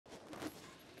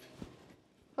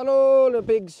Hello, little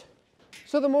pigs.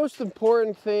 So the most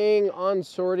important thing on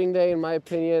sorting day, in my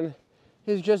opinion,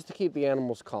 is just to keep the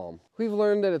animals calm. We've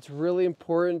learned that it's really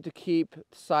important to keep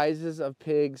sizes of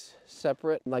pigs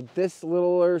separate. Like this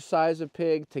littler size of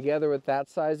pig together with that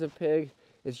size of pig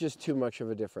is just too much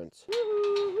of a difference.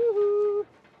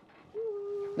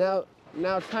 Now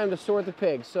it's time to sort the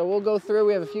pigs. So we'll go through,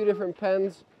 we have a few different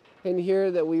pens in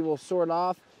here that we will sort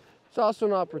off. It's also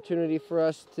an opportunity for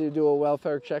us to do a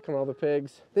welfare check on all the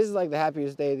pigs. This is like the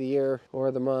happiest day of the year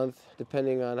or the month,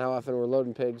 depending on how often we're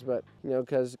loading pigs. But, you know,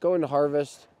 because going to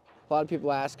harvest, a lot of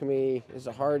people ask me, is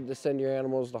it hard to send your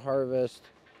animals to harvest?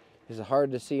 Is it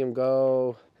hard to see them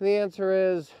go? And the answer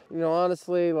is, you know,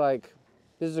 honestly, like,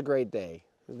 this is a great day.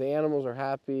 The animals are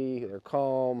happy, they're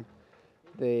calm,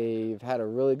 they've had a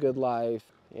really good life.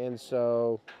 And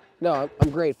so, no, I'm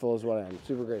grateful is what I am,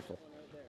 super grateful.